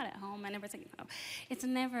that a lot at home, and everybody's like, oh, it's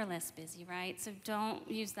never less busy, right? So don't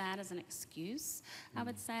use that as an excuse, I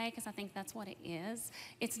would say, because I think that's what it is.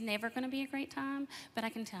 It's never going to be a great time, but I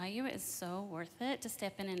can tell you it's so worth it to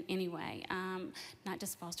step in any way, not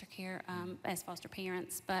just foster care as foster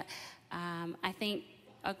parents, but I think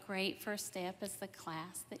a great first step is the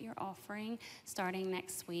class that you're offering starting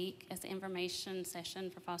next week as an information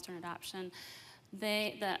session for foster and adoption.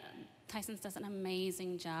 Tyson's does an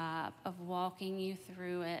amazing job of walking you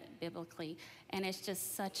through it biblically, and it's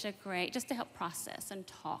just such a great, just to help process and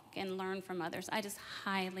talk and learn from others. I just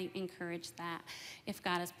highly encourage that if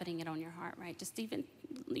God is putting it on your heart, right? Just even,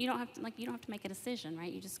 you don't have to make a decision,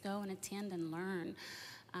 right? You just go and attend and learn.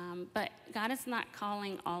 But God is not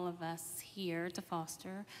calling all of us here to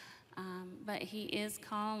foster, but He is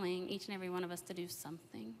calling each and every one of us to do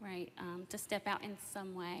something, right? To step out in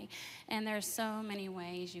some way. And there are so many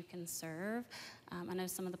ways you can serve. I know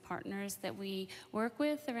some of the partners that we work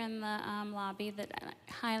with are in the lobby that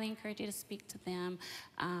I highly encourage you to speak to them.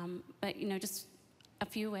 But, just a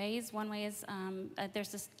few ways. One way is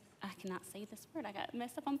there's this, I cannot say this word. I got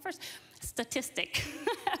messed up on the first. Statistic.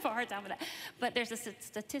 I have a hard time with that. But there's a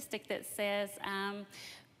statistic that says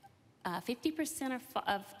 50%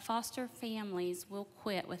 of foster families will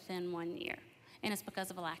quit within 1 year, and it's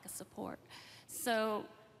because of a lack of support. So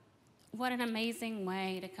what an amazing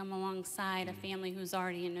way to come alongside a family who's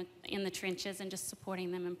already in the trenches and just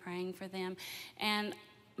supporting them and praying for them. And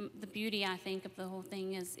the beauty, I think, of the whole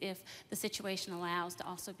thing is if the situation allows to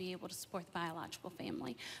also be able to support the biological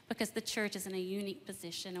family, because the church is in a unique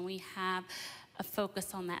position and we have a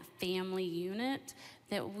focus on that family unit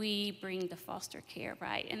that we bring to foster care,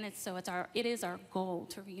 right? And it is our goal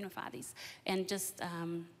to reunify these and just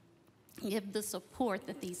give the support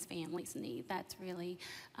that these families need. That's really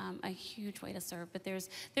a huge way to serve. But there's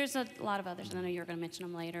a lot of others, and I know you're going to mention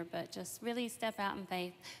them later, but just really step out in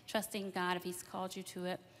faith, trusting God. If He's called you to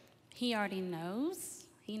it, He already knows.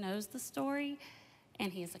 He knows the story,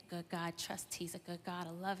 and He is a good God. Trust He's a good God,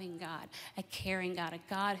 a loving God, a caring God, a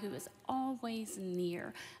God who is always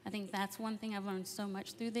near. I think that's one thing I've learned so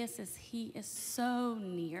much through this is He is so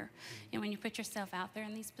near. And when you put yourself out there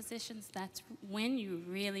in these positions, that's when you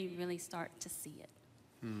really, really start to see it.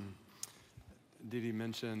 Dee Dee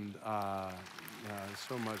mentioned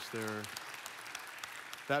so much there.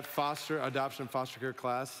 That adoption foster care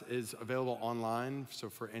class is available online, so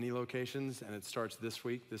for any locations, and it starts this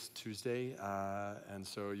week, this Tuesday, and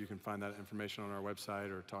so you can find that information on our website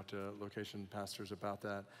or talk to location pastors about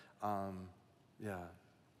that.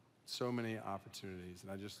 So many opportunities,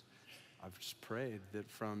 and I've just prayed that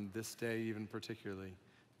from this day, even particularly,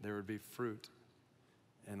 there would be fruit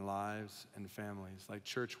in lives and families. Like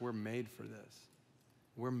church, we're made for this.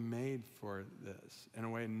 We're made for this in a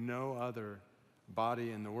way no other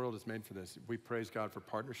body in the world is made for this. We praise God for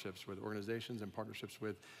partnerships with organizations and partnerships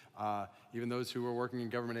with even those who are working in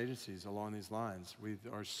government agencies along these lines. We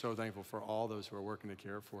are so thankful for all those who are working to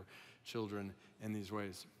care for children in these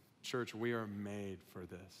ways. Church, we are made for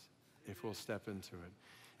this if we'll step into it.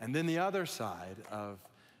 And then the other side of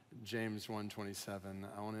James 1:27,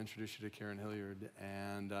 I want to introduce you to Karen Hilliard.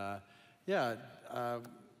 And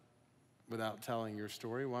without telling your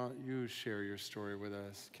story, why don't you share your story with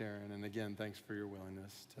us, Karen? And again, thanks for your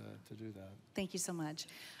willingness to do that. Thank you so much.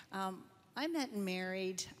 I met and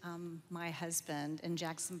married my husband in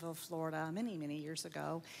Jacksonville, Florida, many, many years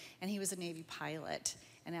ago, and he was a Navy pilot.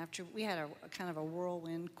 And after we had a kind of a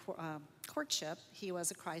whirlwind courtship, he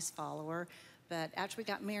was a Christ follower. But after we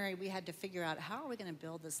got married, we had to figure out how are we going to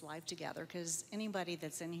build this life together? Because anybody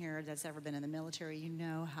that's in here that's ever been in the military, you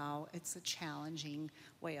know how it's a challenging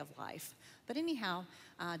way of life. But anyhow,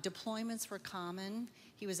 deployments were common.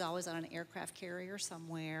 He was always on an aircraft carrier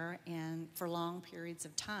somewhere and for long periods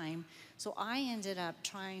of time. So I ended up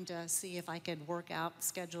trying to see if I could work out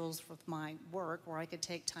schedules with my work where I could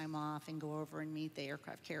take time off and go over and meet the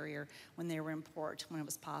aircraft carrier when they were in port, when it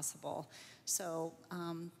was possible. So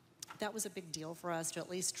that was a big deal for us to at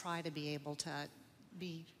least try to be able to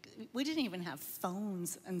be. We didn't even have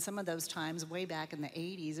phones, and some of those times way back in the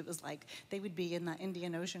 80s, it was like they would be in the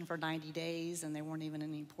Indian Ocean for 90 days and there weren't even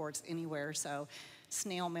any ports anywhere, so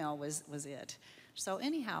snail mail was it. So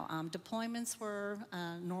anyhow, deployments were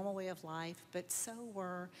a normal way of life, but so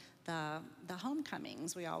were the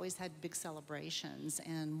homecomings. We always had big celebrations,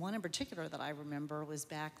 and one in particular that I remember was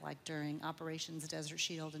back like during Operations Desert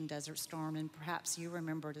Shield and Desert Storm, and perhaps you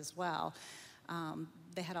remember it as well.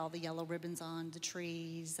 They had all the yellow ribbons on the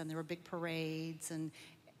trees, and there were big parades, and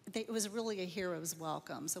it was really a hero's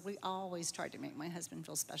welcome. So we always tried to make my husband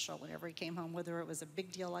feel special whenever he came home, whether it was a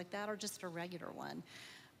big deal like that or just a regular one.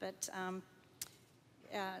 But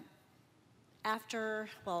after,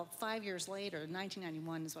 well, 5 years later,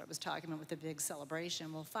 1991 is what I was talking about with the big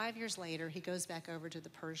celebration. Well, 5 years later, he goes back over to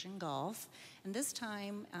the Persian Gulf. And this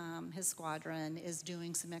time, his squadron is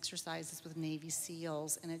doing some exercises with Navy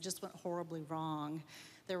SEALs, and it just went horribly wrong.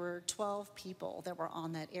 There were 12 people that were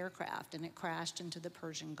on that aircraft, and it crashed into the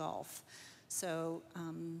Persian Gulf. So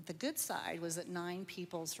the good side was that 9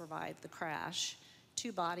 people survived the crash.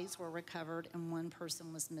 2 bodies were recovered, and 1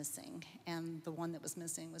 person was missing. And the one that was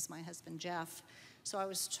missing was my husband, Jeff. So I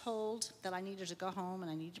was told that I needed to go home and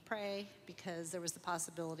I needed to pray because there was the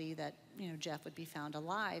possibility that, Jeff would be found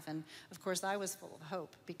alive. And of course, I was full of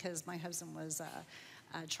hope because my husband was a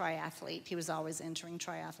triathlete. He was always entering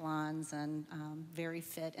triathlons and very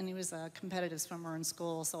fit. And he was a competitive swimmer in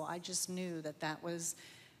school. So I just knew that that was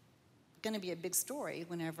going to be a big story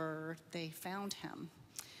whenever they found him.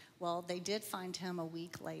 Well, they did find him a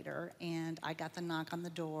week later, and I got the knock on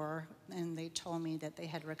the door, and they told me that they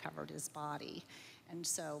had recovered his body. And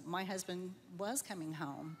so my husband was coming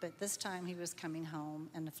home, but this time he was coming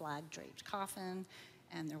home in a flag-draped coffin,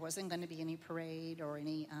 and there wasn't going to be any parade or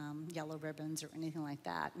any yellow ribbons or anything like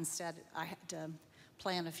that. Instead, I had to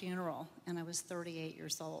plan a funeral, and I was 38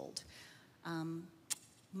 years old.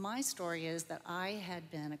 My story is that I had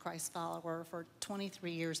been a Christ follower for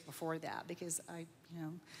 23 years before that because I,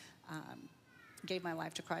 gave my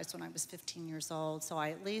life to Christ when I was 15 years old. So I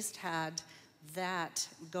at least had that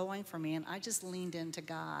going for me, and I just leaned into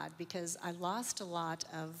God because I lost a lot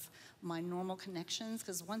of my normal connections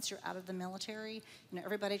because once you're out of the military,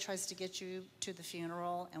 everybody tries to get you to the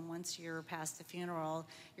funeral, and once you're past the funeral,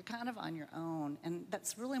 you're kind of on your own. And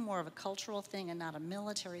that's really more of a cultural thing and not a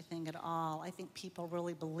military thing at all. I think people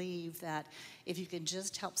really believe that if you can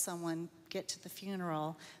just help someone get to the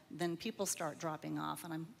funeral, then people start dropping off.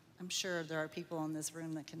 And I'm sure there are people in this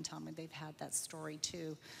room that can tell me they've had that story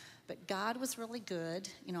too. But God was really good.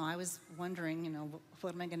 I was wondering,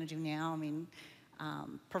 what am I going to do now? I mean,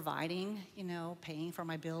 providing, paying for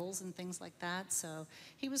my bills and things like that. So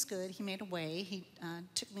he was good. He made a way. He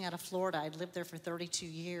took me out of Florida. I'd lived there for 32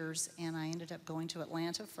 years, and I ended up going to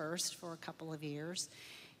Atlanta first for a couple of years.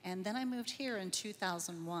 And then I moved here in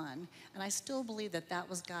 2001, and I still believe that that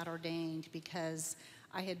was God ordained because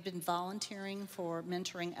I had been volunteering for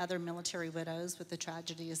mentoring other military widows with the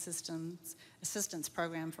Tragedy Assistance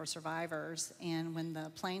Program for Survivors. And when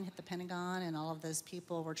the plane hit the Pentagon and all of those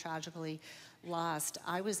people were tragically lost,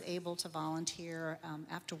 I was able to volunteer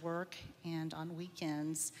after work and on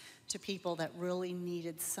weekends to people that really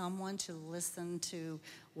needed someone to listen to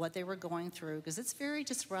what they were going through. Because it's very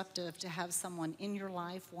disruptive to have someone in your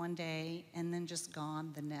life one day and then just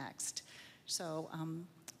gone the next. So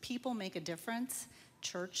people make a difference.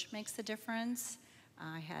 Church makes a difference.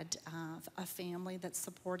 I had a family that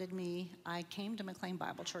supported me. I came to McLean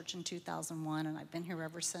Bible Church in 2001, and I've been here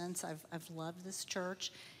ever since. I've loved this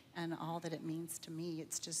church and all that it means to me.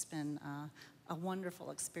 It's just been a wonderful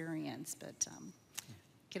experience. But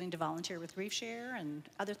getting to volunteer with Grief Share and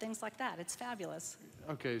other things like that, it's fabulous.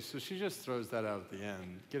 Okay, so she just throws that out at the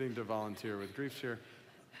end, getting to volunteer with Grief Share.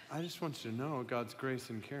 I just want you to know God's grace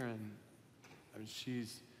in Karen. I mean,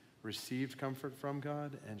 she's received comfort from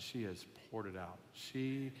God, and she has poured it out.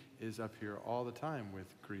 She is up here all the time with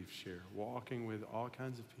Grief Share, walking with all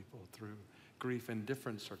kinds of people through grief in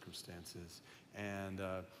different circumstances. And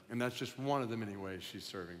that's just one of the many ways she's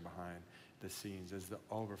serving behind the scenes as the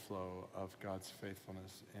overflow of God's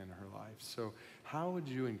faithfulness in her life. So how would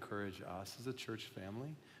you encourage us as a church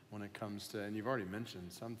family when it comes to, and you've already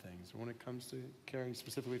mentioned some things, when it comes to caring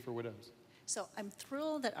specifically for widows? So I'm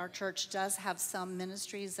thrilled that our church does have some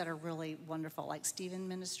ministries that are really wonderful, like Stephen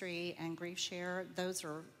Ministry and Grief Share. Those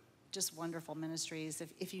are just wonderful ministries.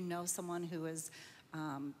 If you know someone who is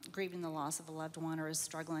grieving the loss of a loved one or is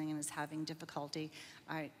struggling and is having difficulty,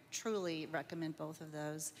 I truly recommend both of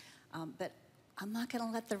those. But I'm not going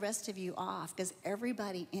to let the rest of you off because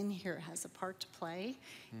everybody in here has a part to play.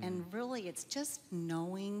 And really, it's just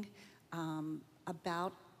knowing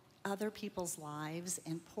about other people's lives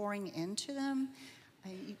and pouring into them.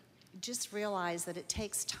 You just realize that it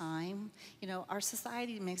takes time. Our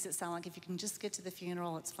society makes it sound like if you can just get to the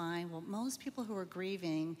funeral, it's fine. Well, most people who are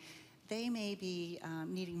grieving, they may be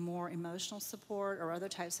needing more emotional support or other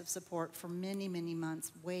types of support for many, many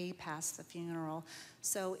months, way past the funeral.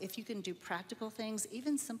 So if you can do practical things,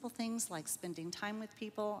 even simple things like spending time with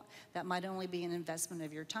people, that might only be an investment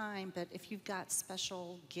of your time, but if you've got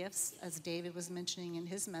special gifts, as David was mentioning in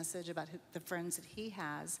his message about the friends that he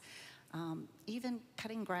has, even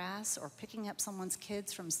cutting grass or picking up someone's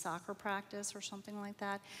kids from soccer practice or something like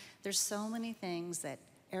that. There's so many things that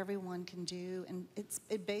everyone can do, and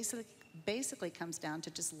it basically comes down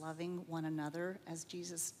to just loving one another as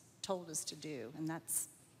Jesus told us to do, and that's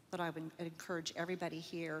what I would encourage everybody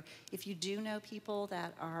here. If you do know people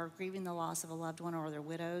that are grieving the loss of a loved one or they're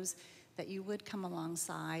widows, that you would come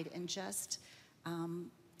alongside and just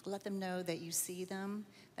let them know that you see them,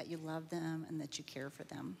 that you love them, and that you care for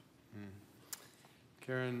them.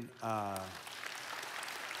 Karen,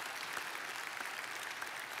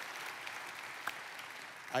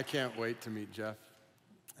 I can't wait to meet Jeff,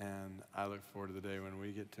 and I look forward to the day when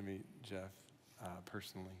we get to meet Jeff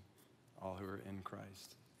personally, all who are in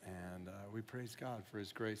Christ. And we praise God for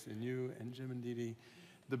his grace in you and Jim and Dee Dee.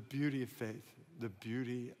 The beauty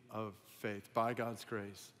of faith by God's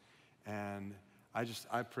grace. And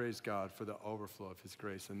I praise God for the overflow of his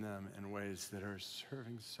grace in them in ways that are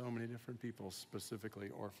serving so many different people, specifically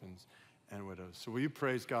orphans and widows. So will you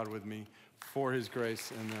praise God with me for his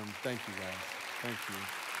grace in them? Thank you, guys. Thank you.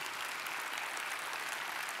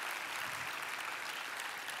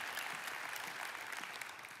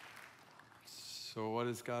 So what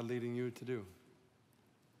is God leading you to do?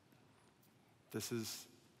 This is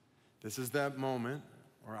that moment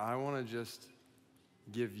where I want to just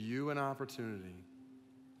give you an opportunity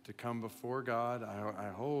to come before God.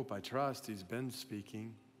 I trust he's been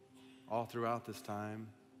speaking all throughout this time.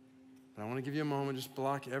 But I want to give you a moment, just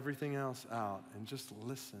block everything else out and just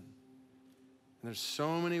listen. And there's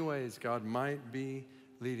so many ways God might be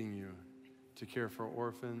leading you to care for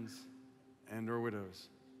orphans and or widows.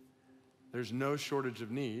 There's no shortage of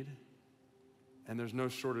need, and there's no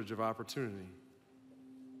shortage of opportunity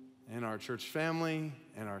in our church family,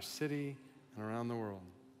 in our city, and around the world.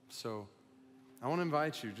 So I want to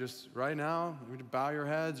invite you just right now, maybe to bow your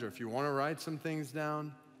heads, or if you want to write some things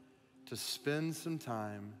down, to spend some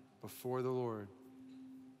time before the Lord.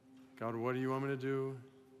 God, what do you want me to do?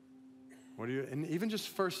 And even just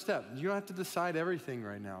first step. You don't have to decide everything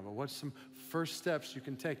right now, but what's some first steps you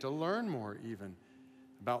can take to learn more even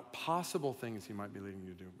about possible things he might be leading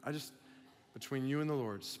you to do. Between you and the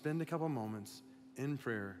Lord, spend a couple moments in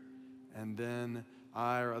prayer, and then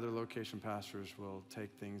I or other location pastors will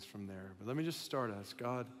take things from there. But let me just start us.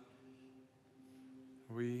 God,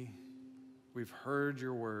 we've heard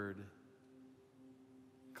your word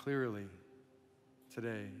clearly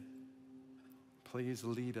today. Please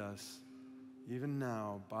lead us, even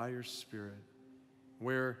now, by your Spirit,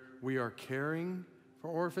 where we are caring for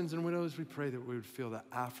orphans and widows. We pray that we would feel the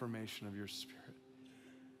affirmation of your Spirit.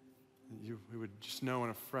 We would just know in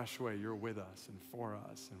a fresh way you're with us and for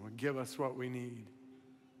us and would give us what we need.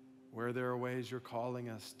 Where there are ways you're calling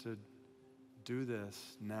us to do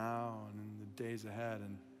this now and in the days ahead,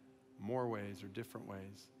 and more ways or different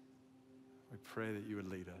ways, we pray that you would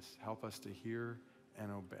lead us. Help us to hear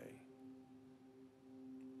and obey.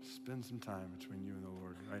 Spend some time between you and the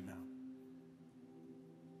Lord right now.